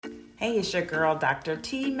Hey, it's your girl, Dr.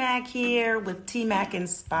 T Mac here with T Mac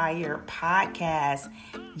Inspire Podcast.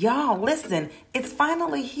 Y'all, listen, it's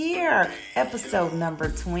finally here, episode number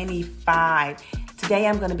 25. Today,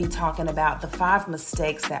 I'm going to be talking about the 5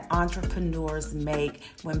 mistakes that entrepreneurs make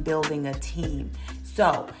when building a team.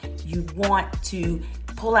 So, you want to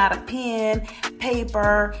pull out a pen,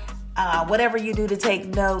 paper, whatever you do to take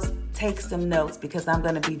notes, take some notes because I'm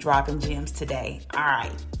going to be dropping gems today. All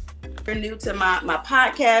right. You're new to my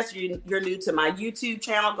podcast, you're new to my YouTube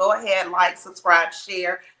channel, go ahead, like, subscribe,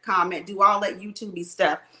 share, comment, do all that YouTube-y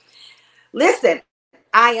stuff. Listen,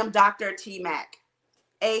 I am Dr. T Mac,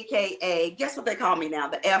 aka, guess what they call me now?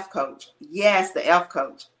 The F Coach. Yes, the F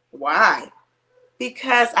Coach. Why?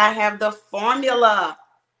 Because I have the formula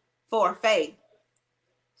for faith,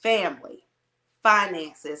 family,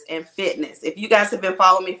 finances, and fitness. If you guys have been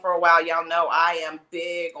following me for a while, y'all know I am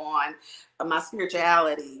big on my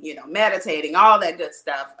spirituality, meditating, all that good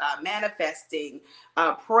stuff, manifesting,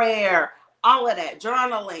 prayer, all of that,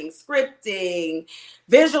 journaling, scripting,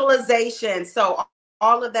 visualization. So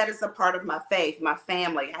all of that is a part of my faith, my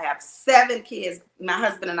family. I have 7 kids. My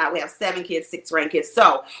husband and I, we have 7 kids, 6 grandkids.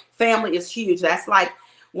 So family is huge. That's like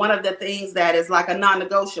one of the things that is like a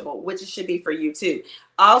non-negotiable, which it should be for you too.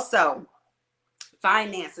 Also,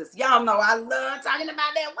 finances. Y'all know I love talking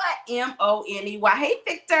about that. What? Money. Hey,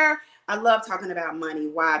 Victor. I love talking about money.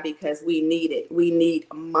 Why? Because we need it. We need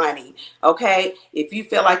money. Okay. If you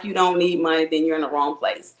feel like you don't need money, then you're in the wrong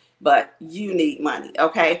place. But you need money.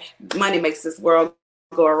 Okay. Money makes this world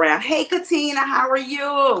go around. Hey, Katina, how are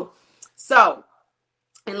you? So,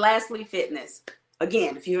 and lastly, fitness.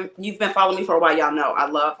 Again, if you've been following me for a while, y'all know I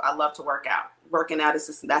love to work out. Working out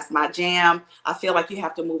that's my jam. I feel like you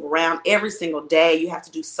have to move around every single day. You have to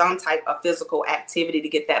do some type of physical activity to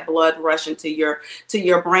get that blood rushing to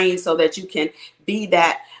your brain so that you can be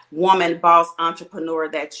that woman boss entrepreneur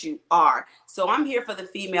that you are. So I'm here for the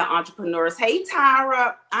female entrepreneurs. Hey,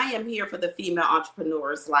 Tyra, I am here for the female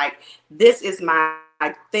entrepreneurs. Like, this is my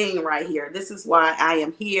thing right here. This is why I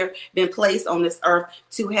am here, been placed on this earth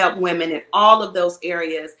to help women in all of those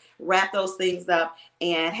areas, wrap those things up.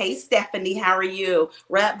 And hey, Stephanie, how are you?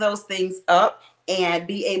 Wrap those things up and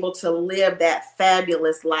be able to live that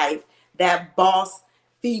fabulous life, that boss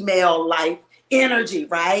female life energy,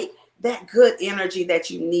 right? That good energy that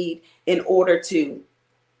you need in order to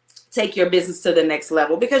take your business to the next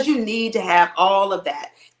level, because you need to have all of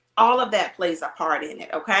that. All of that plays a part in it,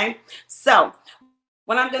 okay? So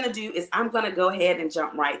what I'm going to do is I'm going to go ahead and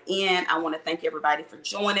jump right in. I want to thank everybody for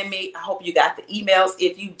joining me. I hope you got the emails.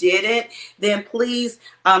 If you didn't, then please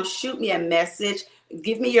shoot me a message.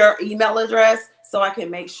 Give me your email address so I can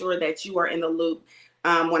make sure that you are in the loop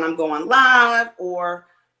when I'm going live or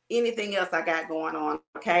anything else I got going on,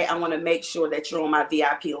 okay? I want to make sure that you're on my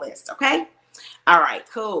VIP list, okay? All right,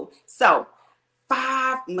 cool. So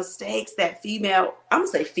 5 mistakes that I'm going to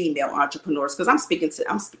say female entrepreneurs, because I'm speaking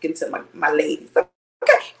to my ladies.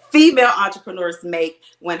 Okay, female entrepreneurs make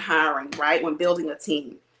when hiring, right? When building a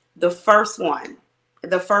team. The first one,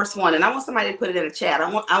 and I want somebody to put it in the chat. I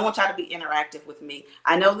want y'all to be interactive with me.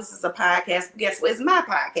 I know this is a podcast, but guess what? It's my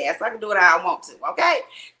podcast. So I can do it how I want to, okay?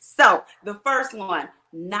 So the first one,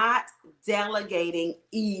 not delegating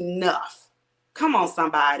enough. Come on,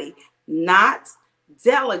 somebody. Not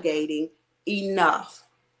delegating enough.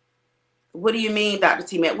 What do you mean, Dr.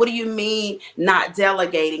 T Mac? What do you mean not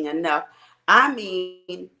delegating enough? I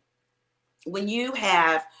mean, when you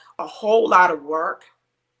have a whole lot of work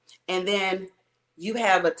and then you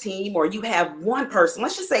have a team, or you have one person,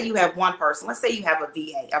 let's just say you have one person, let's say you have a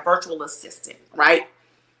VA, a virtual assistant, right?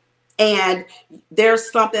 And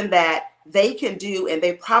there's something that they can do, and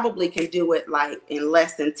they probably can do it like in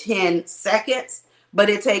less than 10 seconds, but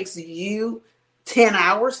it takes you 10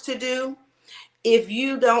 hours to do. If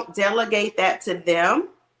you don't delegate that to them,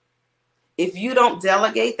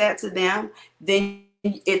 then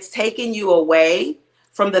it's taking you away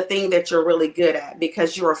from the thing that you're really good at,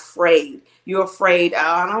 because you're afraid. You're afraid.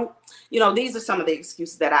 These are some of the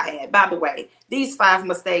excuses that I had. By the way, these 5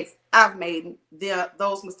 mistakes, I've made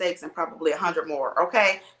those mistakes and probably 100 more.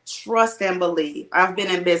 Okay. Trust and believe. I've been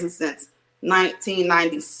in business since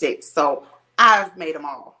 1996. So I've made them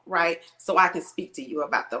all, right? So I can speak to you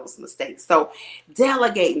about those mistakes. So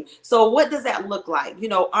delegating. So what does that look like?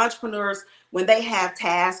 Entrepreneurs, when they have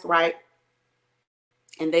tasks, right,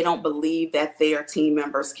 and they don't believe that their team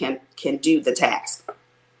members can do the task,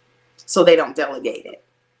 so they don't delegate it.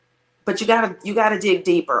 But you gotta dig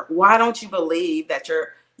deeper. Why don't you believe that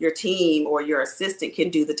your team or your assistant can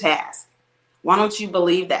do the task? Why don't you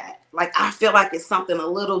believe that? Like, I feel like it's something a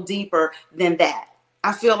little deeper than that.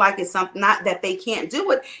 I feel like it's something, not that they can't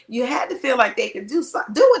do it. You had to feel like they could do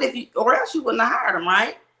it if you, or else you wouldn't have hired them,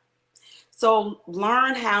 right? So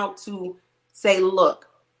learn how to say, look,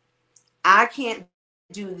 I can't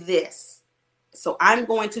do this. So I'm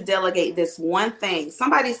going to delegate this one thing.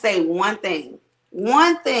 Somebody say one thing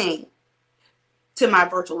to my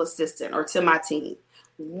virtual assistant or to my team.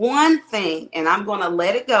 One thing, and I'm going to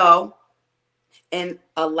let it go and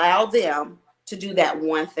allow them to do that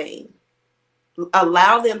one thing.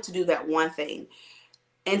 Allow them to do that one thing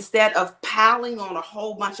instead of piling on a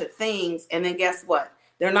whole bunch of things. And then guess what?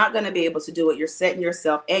 They're not going to be able to do it. You're setting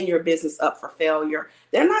yourself and your business up for failure.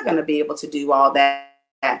 They're not going to be able to do all that.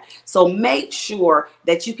 So make sure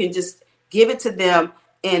that you can just give it to them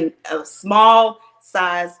in small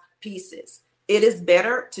size pieces. It is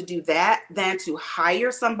better to do that than to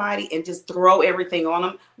hire somebody and just throw everything on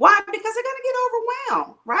them. Why? Because they're going to get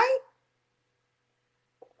overwhelmed, right?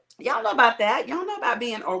 Y'all know about that. Y'all know about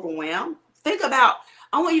being overwhelmed. I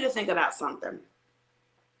want you to think about something.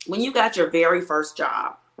 When you got your very first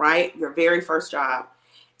job, right? Your very first job,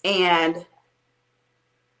 and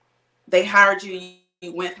they hired you,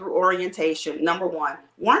 you went through orientation. Number one,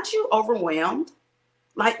 weren't you overwhelmed?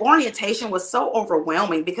 Like, orientation was so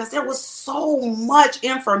overwhelming because there was so much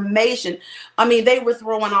information. I mean, they were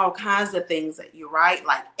throwing all kinds of things at you, right?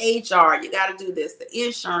 Like HR, you got to do this, the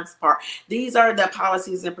insurance part. These are the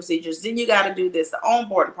policies and procedures. Then you got to do this, the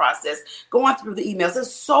onboarding process, going through the emails.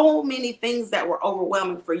 There's so many things that were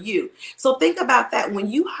overwhelming for you. So think about that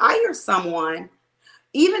when you hire someone,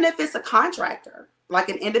 even if it's a contractor, like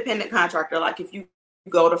an independent contractor, like if you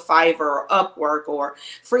go to Fiverr or Upwork or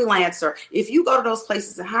Freelancer, if you go to those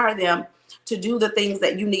places and hire them to do the things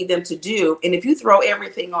that you need them to do, and if you throw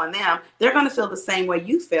everything on them, they're going to feel the same way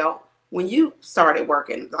you felt when you started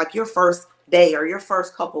working, like your first day or your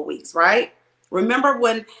first couple weeks, right? Remember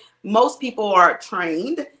when most people are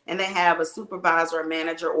trained and they have a supervisor, a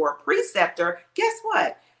manager, or a preceptor, guess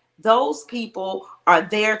what? Those people are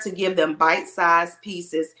there to give them bite-sized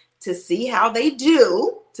pieces to see how they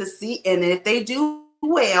do, and if they do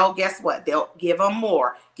well, guess what? They'll give them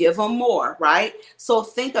more, right? So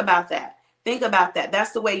think about that.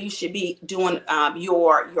 That's the way you should be doing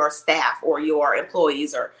your staff or your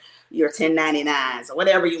employees or your 1099s or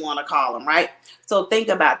whatever you want to call them, right? So think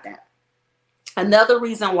about that. Another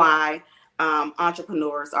reason why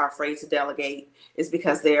entrepreneurs are afraid to delegate is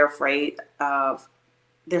because they're scared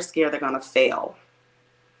they're going to fail,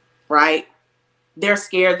 right? They're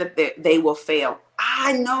scared that they will fail.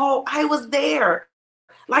 I know, I was there.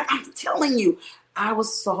 Like, I'm telling you, I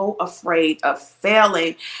was so afraid of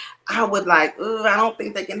failing. I would I don't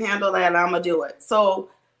think they can handle that. I'm going to do it. So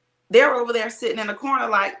they're over there sitting in the corner,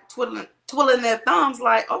 like twiddling their thumbs,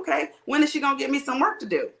 like, okay, when is she going to give me some work to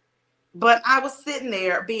do? But I was sitting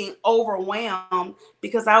there being overwhelmed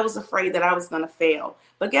because I was afraid that I was going to fail.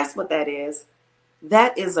 But guess what that is?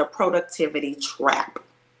 That is a productivity trap.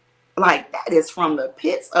 Like, that is from the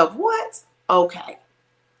pits of what? Okay.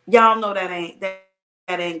 Y'all know that ain't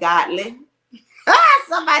godly.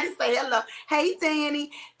 Somebody say hello. Hey,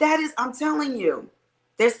 Danny. I'm telling you,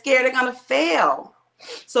 they're scared they're going to fail.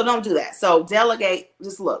 So don't do that. So delegate,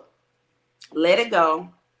 just look, let it go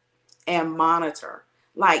and monitor.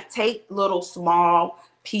 Like, take little small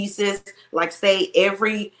pieces, like say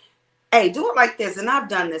hey, do it like this. And I've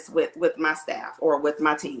done this with my staff or with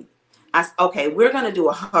my team. Okay, we're going to do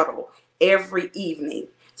a huddle every evening.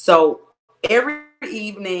 So every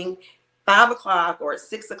evening, 5 o'clock or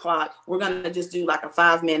 6 o'clock, we're going to just do like a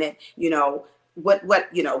 5-minute, what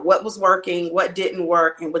was working, what didn't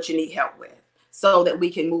work, and what you need help with, so that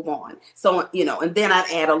we can move on. So, and then I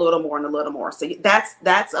add a little more and a little more. So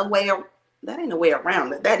that's a way, that ain't a way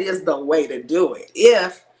around it. That is the way to do it.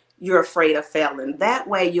 If you're afraid of failing, that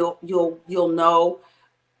way you'll know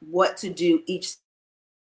what to do each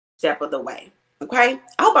step of the way. Okay.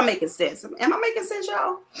 I hope I'm making sense. Am I making sense,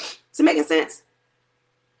 y'all? Is it making sense?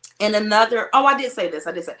 And I did say this.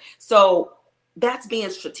 So that's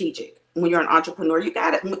being strategic. When you're an entrepreneur,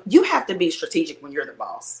 you have to be strategic when you're the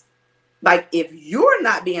boss. Like, if you're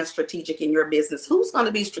not being strategic in your business, who's going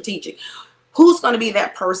to be strategic? Who's going to be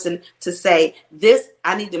that person to say, this,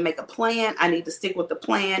 I need to make a plan. I need to stick with the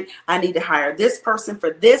plan. I need to hire this person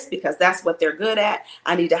for this because that's what they're good at.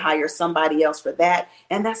 I need to hire somebody else for that.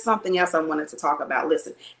 And that's something else I wanted to talk about.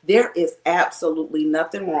 Listen, there is absolutely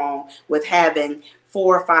nothing wrong with having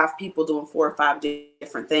 4 or 5 people doing 4 or 5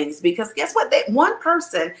 different things, because guess what? One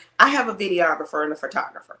person, I have a videographer and a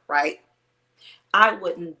photographer, right? I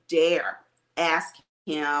wouldn't dare ask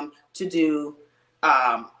him to do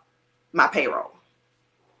my payroll,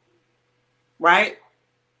 right?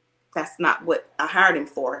 That's not what I hired him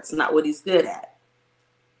for. It's not what he's good at.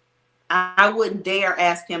 I wouldn't dare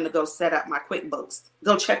ask him to go set up my QuickBooks,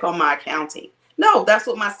 go check on my accounting. No, that's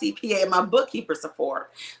what my CPA and my bookkeepers are for.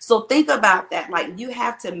 So think about that. Like, you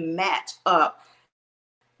have to match up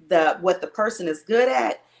what the person is good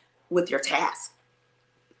at with your task.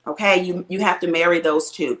 Okay, you have to marry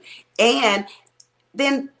those two, and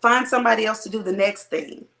then find somebody else to do the next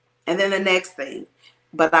thing, and then the next thing.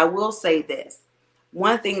 But I will say this: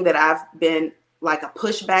 one thing that I've been like a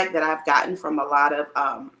pushback that I've gotten from a lot of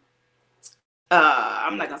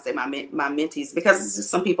I'm not gonna say my mentees, because it's just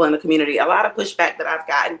some people in the community. A lot of pushback that I've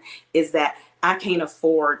gotten is that I can't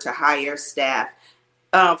afford to hire staff.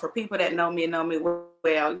 For people that know me well,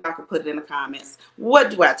 y'all can put it in the comments. What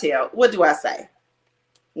do I say?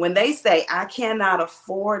 When they say I cannot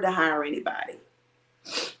afford to hire anybody,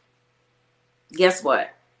 guess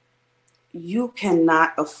what? You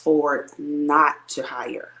cannot afford not to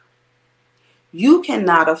hire. You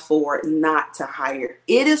cannot afford not to hire.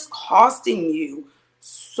 It is costing you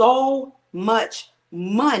so much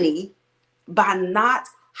money by not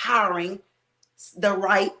hiring the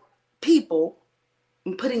right people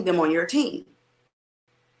and putting them on your team.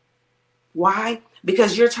 Why?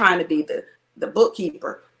 Because you're trying to be the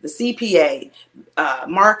bookkeeper, the CPA,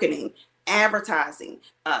 marketing, advertising,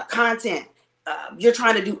 content. You're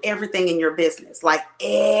trying to do everything in your business, like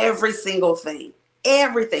every single thing.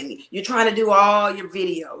 Everything. You're trying to do all your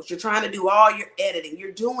videos. You're trying to do all your editing.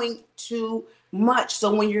 You're doing too much.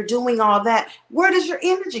 So when you're doing all that, where does your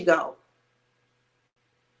energy go?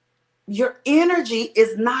 Your energy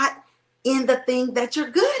is not in the thing that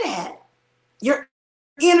you're good at. Your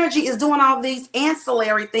energy is doing all these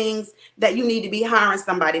ancillary things that you need to be hiring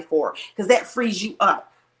somebody for, because that frees you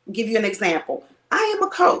up. I'll give you an example. I am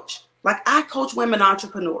a coach. Like, I coach women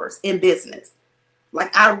entrepreneurs in business.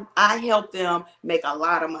 Like, I help them make a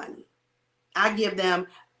lot of money. I give them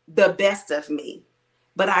the best of me,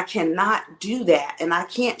 but I cannot do that. And I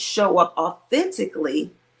can't show up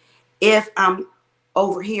authentically if I'm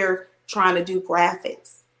over here trying to do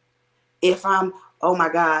graphics. If I'm, oh my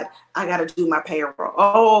God, I got to do my payroll.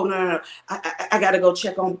 Oh, no. I got to go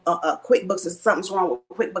check on QuickBooks, and something's wrong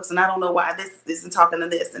with QuickBooks, and I don't know why this isn't talking to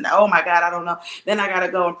this. And oh my God, I don't know. Then I got to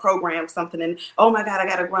go and program something. And oh my God, I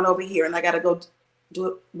got to run over here, and I got to go do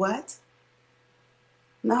it. What?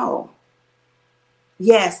 No.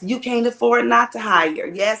 Yes, you can't afford not to hire.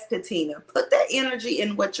 Yes, Katina, put that energy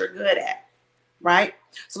in what you're good at, right?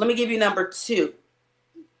 So let me give you number two.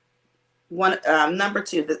 Number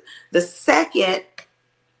two, the second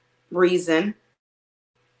reason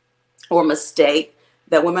or mistake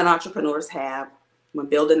that women entrepreneurs have when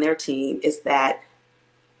building their team is that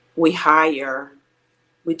we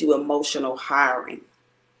do emotional hiring.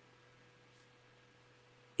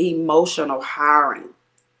 Emotional hiring.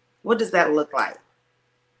 What does that look like?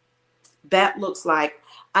 That looks like,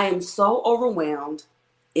 I am so overwhelmed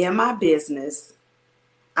in my business,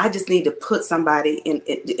 I just need to put somebody in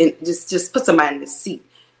just put somebody in the seat.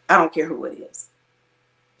 I don't care who it is.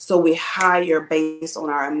 So we hire based on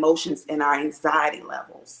our emotions and our anxiety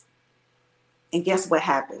levels. And guess what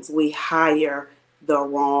happens? We hire the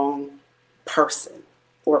wrong person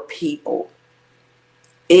or people.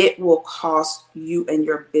 It will cost you and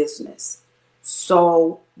your business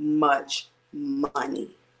so much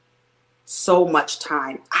money, so much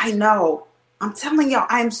time. I know. I'm telling y'all,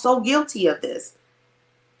 I am so guilty of this.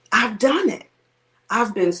 I've done it.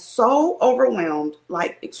 I've been so overwhelmed,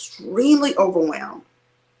 like extremely overwhelmed,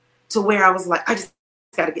 to where I was like, I just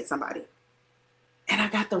got to get somebody. And I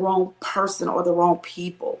got the wrong person or the wrong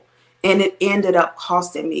people. And it ended up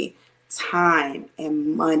costing me time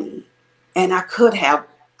and money. And I could have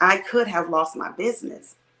lost my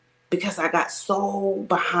business because I got so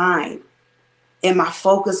behind. And my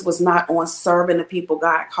focus was not on serving the people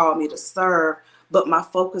God called me to serve, but my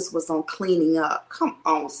focus was on cleaning up. Come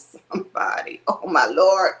on, somebody. Oh, my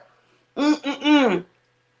Lord.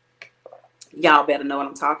 Y'all better know what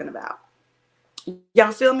I'm talking about.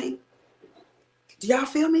 Y'all feel me? Do y'all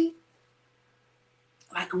feel me?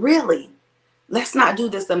 Like, really? Let's not do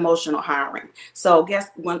this emotional hiring. So guess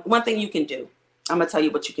one thing you can do. I'm going to tell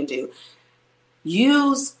you what you can do.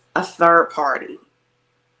 Use a third party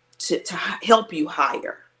to help you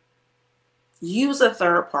hire. Use a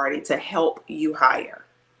third party to help you hire.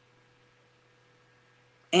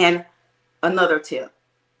 And another tip,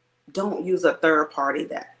 don't use a third party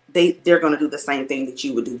that they're going to do the same thing that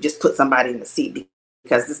you would do. Just put somebody in the seat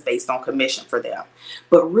because it's based on commission for them.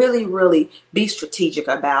 But really, really be strategic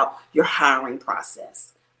about your hiring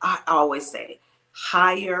process. I always say,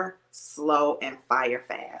 hire slow and fire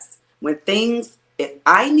fast. If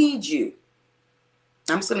I need you,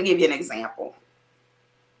 I'm just going to give you an example.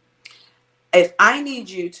 If I need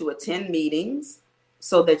you to attend meetings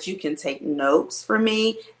so that you can take notes for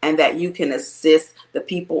me and that you can assist the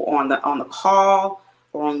people on the call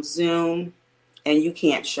or on Zoom, and you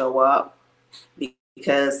can't show up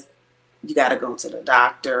because you got to go to the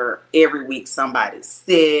doctor every week, somebody's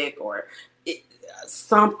sick or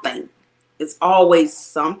something. It's always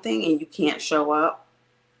something and you can't show up.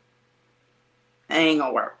 It ain't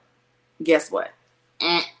gonna work. Guess what?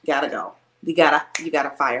 Gotta go. You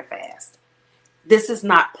gotta fire fast. This is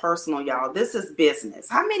not personal, y'all. This is business.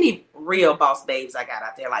 How many real boss babes I got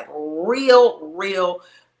out there? Like real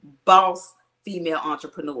boss female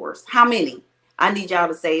entrepreneurs. How many? I need y'all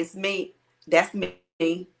to say it's me. That's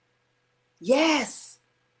me. Yes.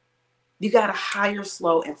 You gotta hire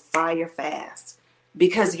slow and fire fast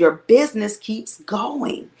because your business keeps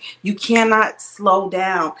going. You cannot slow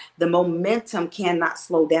down. The momentum cannot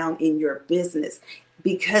slow down in your business,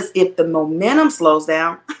 because if the momentum slows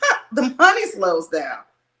down, the money slows down.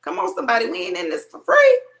 Come on, somebody. We ain't in this for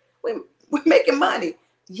free. We're making money.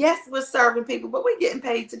 Yes, we're serving people, but we're getting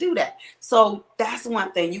paid to do that. So that's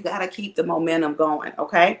one thing. You got to keep the momentum going,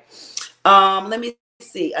 okay? Let me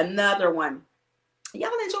see. Another one. Y'all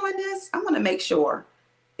enjoying this? I want to make sure.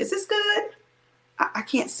 Is this good? I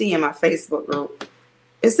can't see in my Facebook group.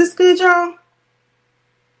 Is this good, y'all?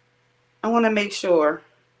 I want to make sure.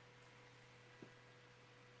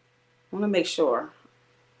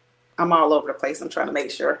 I'm all over the place. I'm trying to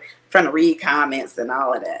make sure. I'm trying to read comments and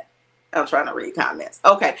all of that. I'm trying to read comments.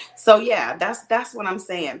 Okay. So yeah, that's what I'm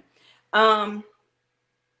saying.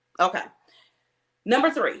 Okay.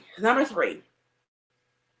 Number three.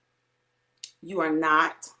 You are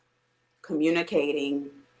not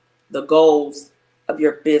communicating the goals of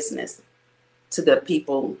your business to the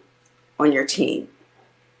people on your team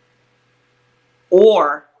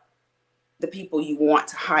or the people you want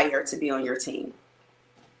to hire to be on your team.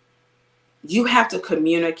 You have to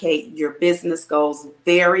communicate your business goals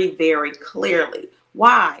very, very clearly.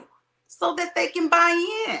 Why? So that they can buy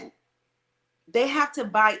in. They have to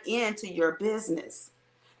buy into your business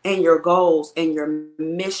and your goals and your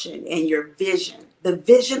mission and your vision, the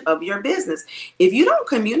vision of your business. If you don't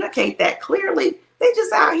communicate that clearly, they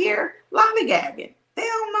just out here lollygagging. They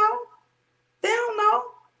don't know.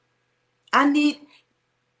 I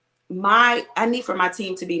need for my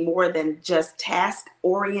team to be more than just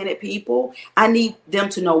task-oriented people. I need them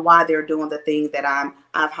to know why they're doing the thing that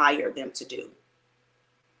I've hired them to do,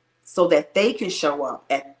 so that they can show up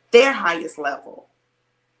at their highest level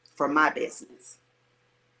for my business.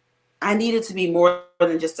 I need it to be more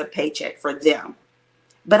than just a paycheck for them.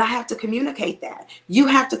 But I have to communicate that. You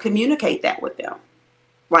have to communicate that with them.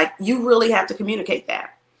 Like, you really have to communicate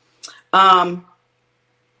that.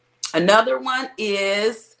 Another one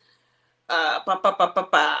is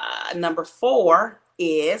number 4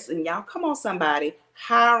 is, and y'all come on somebody,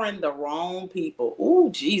 hiring the wrong people. Ooh,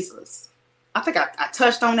 Jesus. I think I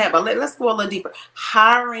touched on that, but let's go a little deeper.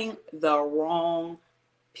 Hiring the wrong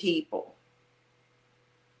people.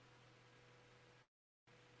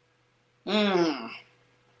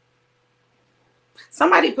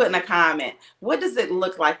 Somebody put in a comment, what does it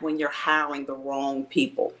look like when you're hiring the wrong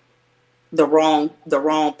people? The wrong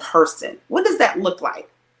person. What does that look like?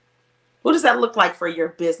 What does that look like for your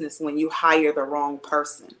business when you hire the wrong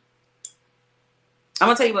person? I'm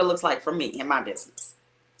going to tell you what it looks like for me in my business.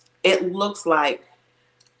 It looks like,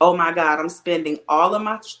 oh my God, I'm spending all of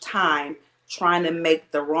my time trying to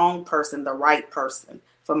make the wrong person the right person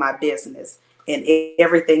for my business, and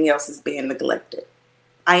everything else is being neglected.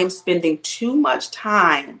 I am spending too much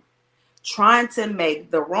time trying to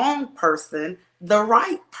make the wrong person the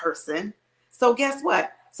right person. So guess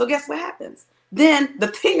what? What happens? Then the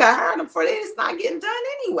thing I hired them for, it's not getting done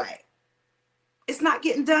anyway. It's not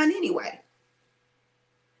getting done anyway.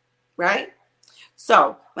 Right?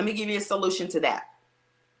 So let me give you a solution to that.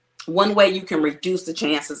 One way you can reduce the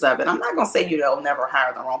chances of it. I'm not going to say you'll never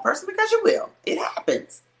hire the wrong person, because you will. It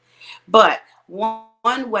happens. But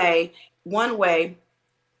one way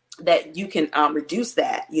that you can reduce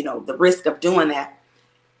that, the risk of doing that.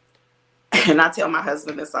 And I tell my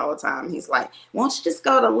husband this all the time. He's like, why don't you just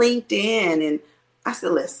go to LinkedIn? And I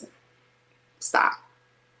said, listen, stop.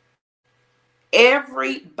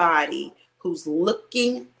 Everybody who's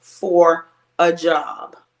looking for a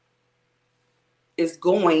job is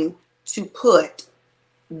going to put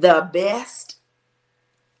the best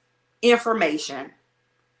information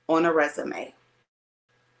on a resume.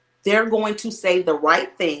 They're going to say the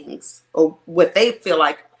right things, or what they feel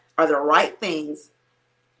like are the right things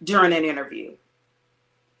during an interview.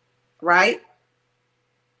 Right?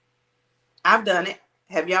 I've done it.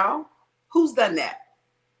 Have y'all? Who's done that?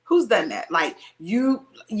 Who's done that? Like you,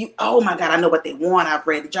 oh my God, I know what they want. I've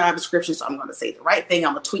read the job description, so I'm going to say the right thing.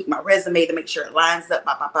 I'm going to tweak my resume to make sure it lines up,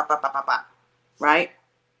 right?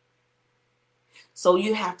 So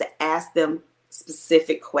you have to ask them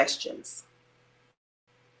specific questions.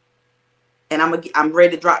 And I'm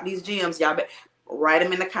ready to drop these gems. Y'all write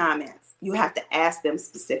them in the comments. You have to ask them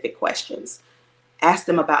specific questions. Ask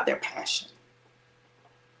them about their passion.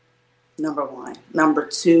 Number one. Number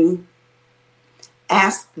two,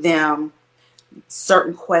 ask them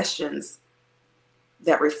certain questions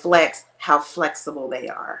that reflects how flexible they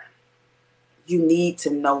are. You need to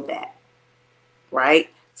know that, right?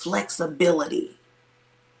 Flexibility.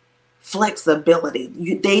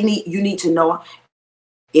 You need to know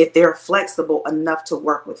if they're flexible enough to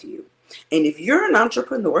work with you. And if you're an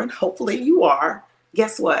entrepreneur, and hopefully you are,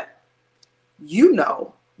 guess what? You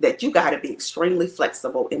know that you got to be extremely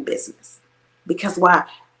flexible in business. Because why?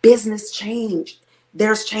 Business change.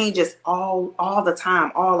 There's changes all the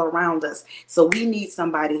time, all around us. So we need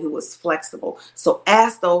somebody who is flexible. So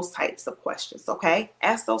ask those types of questions, okay?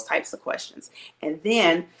 Ask those types of questions. And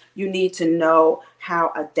then you need to know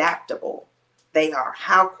how adaptable they are.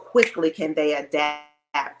 How quickly can they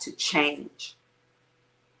adapt to change?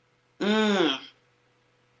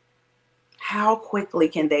 How quickly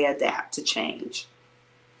can they adapt to change?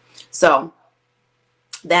 So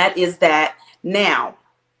that is that. Now,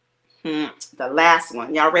 the last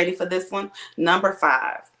one. Y'all ready for this one? Number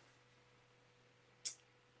 5.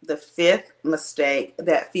 The 5th mistake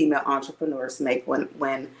that female entrepreneurs make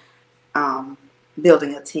when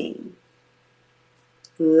building a team.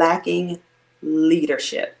 Lacking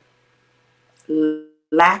leadership.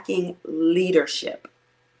 Lacking leadership.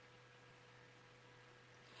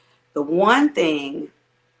 The one thing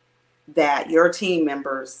that your team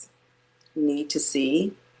members need to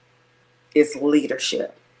see is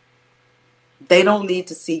leadership. They don't need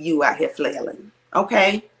to see you out here flailing,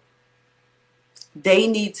 okay? They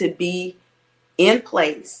need to be in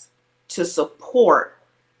place to support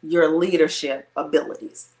your leadership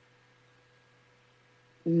abilities,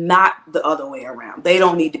 not the other way around. They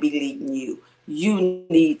don't need to be leading you. You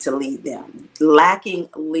need to lead them. Lacking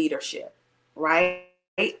leadership, right?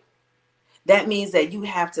 That means that you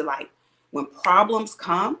have to, like, when problems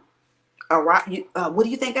come, all right, what do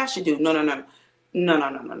you think I should do? No.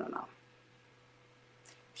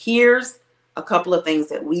 Here's a couple of things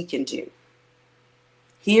that we can do.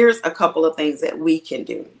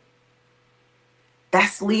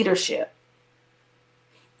 That's leadership.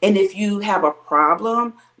 And if you have a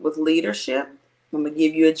problem with leadership, I'm going to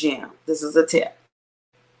give you a gem. This is a tip.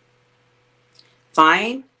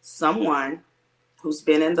 Find someone who's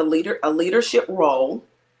been in a leadership role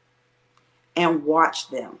and watch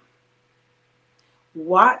them.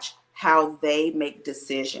 Watch how they make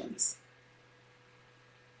decisions.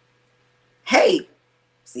 Hey,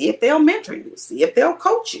 see if they'll mentor you, see if they'll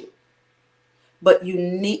coach you. But you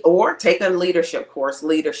need, or take a leadership course,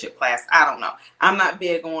 leadership class. I don't know. I'm not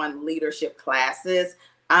big on leadership classes.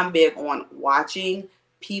 I'm big on watching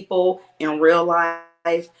people in real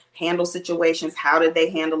life handle situations. How did they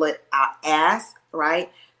handle it? I ask,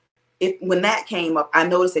 right? When that came up, I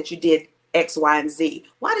noticed that you did X, Y, and Z.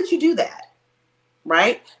 Why did you do that?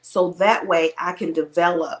 Right? So that way I can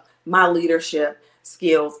develop my leadership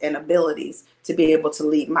skills and abilities to be able to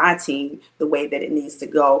lead my team the way that it needs to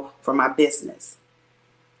go for my business.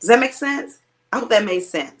 Does that make sense? I hope that made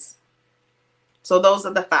sense. So those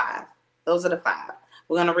are the 5.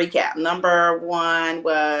 We're going to recap. Number 1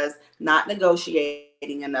 was not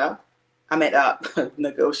negotiating enough. I meant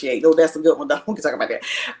negotiate. Oh, that's a good one. We can talk about that.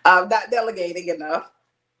 Not delegating enough.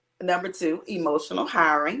 Number 2, emotional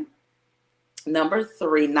hiring. Number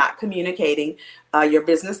 3, not communicating your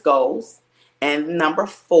business goals. And number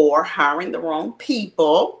 4, hiring the wrong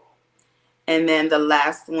people. And then the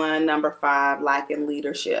last one, number 5, lacking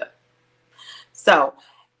leadership. So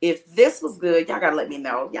if this was good, y'all gotta let me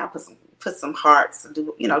know. Y'all put some hearts.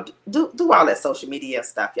 Do all that social media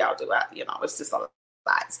stuff y'all do. It's just a lot.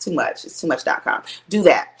 It's too much. It's toommuch.com. Do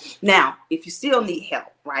that. Now, if you still need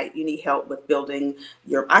help, right? You need help with building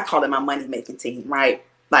I call it my money making team, right?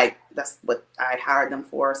 Like, that's what I hired them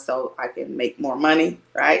for, so I can make more money,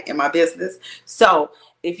 right, in my business. So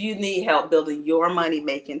if you need help building your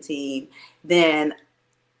money-making team, then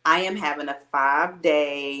I am having a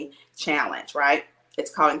 5-day challenge, right? It's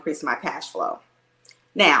called Increase My Cash Flow.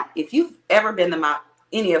 Now, if you've ever been to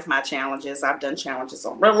any of my challenges, I've done challenges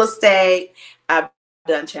on real estate. I've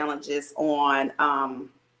done challenges on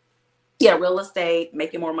real estate,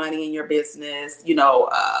 making more money in your business,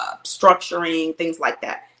 structuring, things like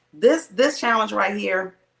that. This challenge right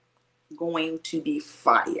here, going to be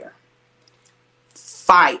fire.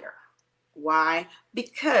 fire. Why?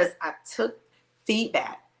 Because I took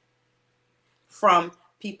feedback from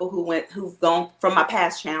people who've gone from my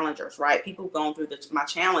past challengers, right? People who've gone through my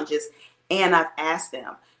challenges, and I've asked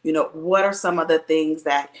them, what are some of the things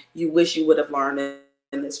that you wish you would have learned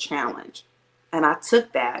in this challenge? And I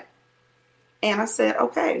took that and I said,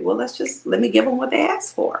 okay, well, let me give them what they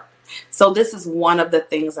asked for. So this is one of the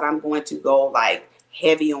things that I'm going to go like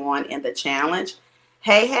heavy on in the challenge.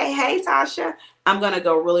 Hey, Tasha, I'm going to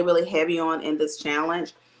go really, really heavy on in this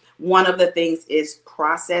challenge. One of the things is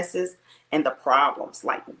processes and the problems.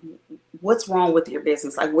 Like, what's wrong with your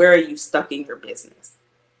business? Like, where are you stuck in your business?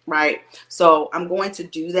 Right? So I'm going to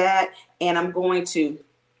do that, and I'm going to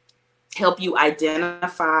help you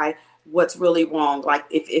identify what's really wrong. Like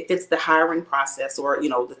if it's the hiring process or,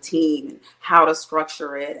 the team and how to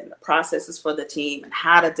structure it and the processes for the team and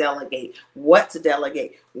how to delegate, what to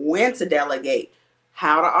delegate, when to delegate,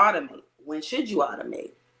 how to automate, when should you automate,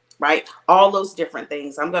 right? All those different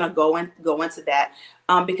things. I'm going to go into that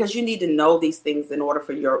because you need to know these things in order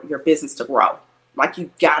for your business to grow. Like you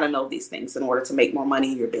got to know these things in order to make more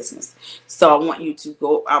money in your business. So I want you to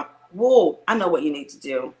go, I know what you need to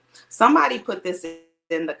do. Somebody put this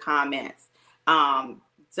in the comments,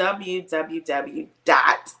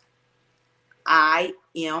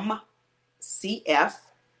 www.imcf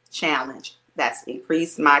challenge. That's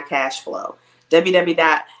increase my cash flow.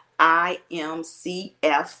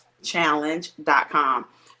 www.imcfchallenge.com.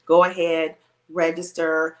 Go ahead,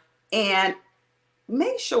 register, and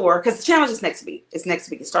make sure, because the challenge is next week. It's next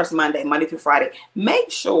week. It starts Monday through Friday.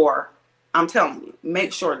 Make sure, I'm telling you,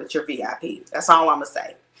 make sure that you're VIP. That's all I'm going to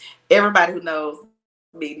say. Everybody who knows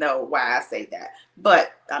me know why I say that.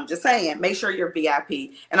 But I'm just saying, make sure you're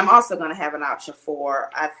VIP. And I'm also going to have an option for,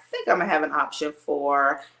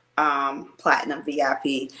 Platinum VIP.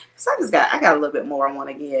 Because I got a little bit more I want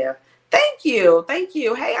to give. Thank you. Hey,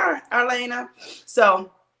 Arlena.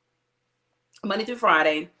 So Monday through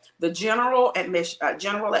Friday, the general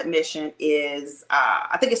admission is,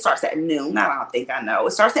 I think it starts at noon.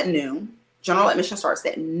 It starts at noon. General admission starts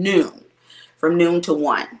at noon, from noon to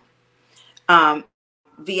 1.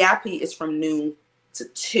 VIP is from noon to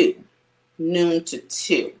 2.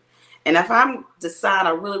 And if I decide I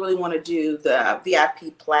really, really want to do the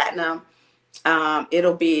VIP Platinum,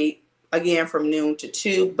 it'll be, again, from noon to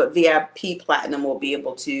 2. But VIP Platinum will be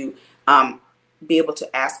able to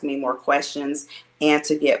ask me more questions and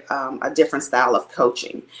to get a different style of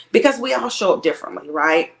coaching. Because we all show up differently,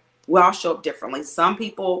 right? We all show up differently. Some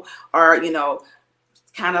people are,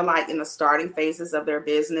 kind of like in the starting phases of their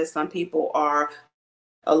business. Some people are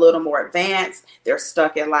a little more advanced. They're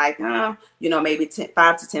stuck at maybe $5,000 to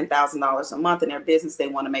 $10,000 a month in their business. They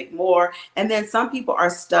want to make more. And then some people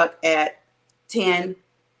are stuck at 10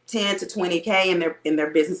 to 20K in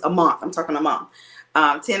their business a month. I'm talking a month.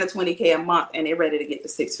 10 to 20K a month, and they're ready to get to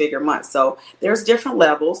 6-figure months. So there's different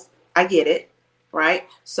levels. I get it, right?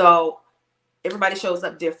 So everybody shows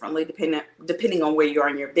up differently depending on where you are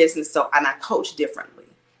in your business. So, and I coach differently.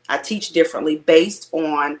 I teach differently based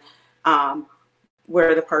on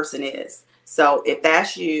where the person is. So if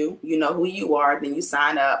that's you, you know who you are, then you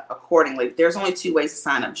sign up accordingly. There's only 2 ways to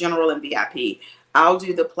sign up, general and VIP. I'll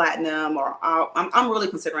do the platinum, or I'm really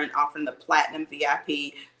considering offering the platinum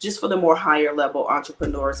VIP just for the more higher level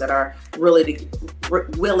entrepreneurs that are really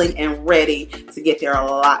willing and ready to get there a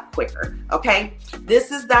lot quicker. Okay,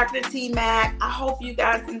 this is Dr. T Mac. I hope you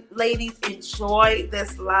guys and ladies enjoyed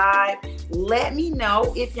this live. Let me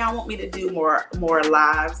know if y'all want me to do more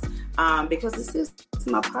lives, because this is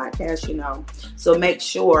my podcast, So make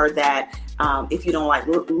sure that if you don't like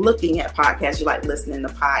looking at podcasts, you like listening to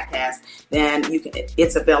podcasts, then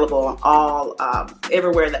it's available on all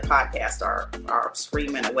everywhere that podcasts are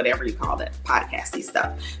streaming, or whatever you call that podcasty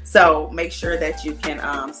stuff. So make sure that you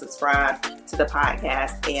can subscribe to the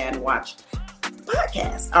podcast and watch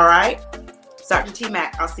podcasts. All right, it's Dr. T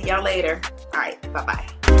Mac. I'll see y'all later. All right,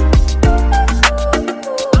 bye-bye.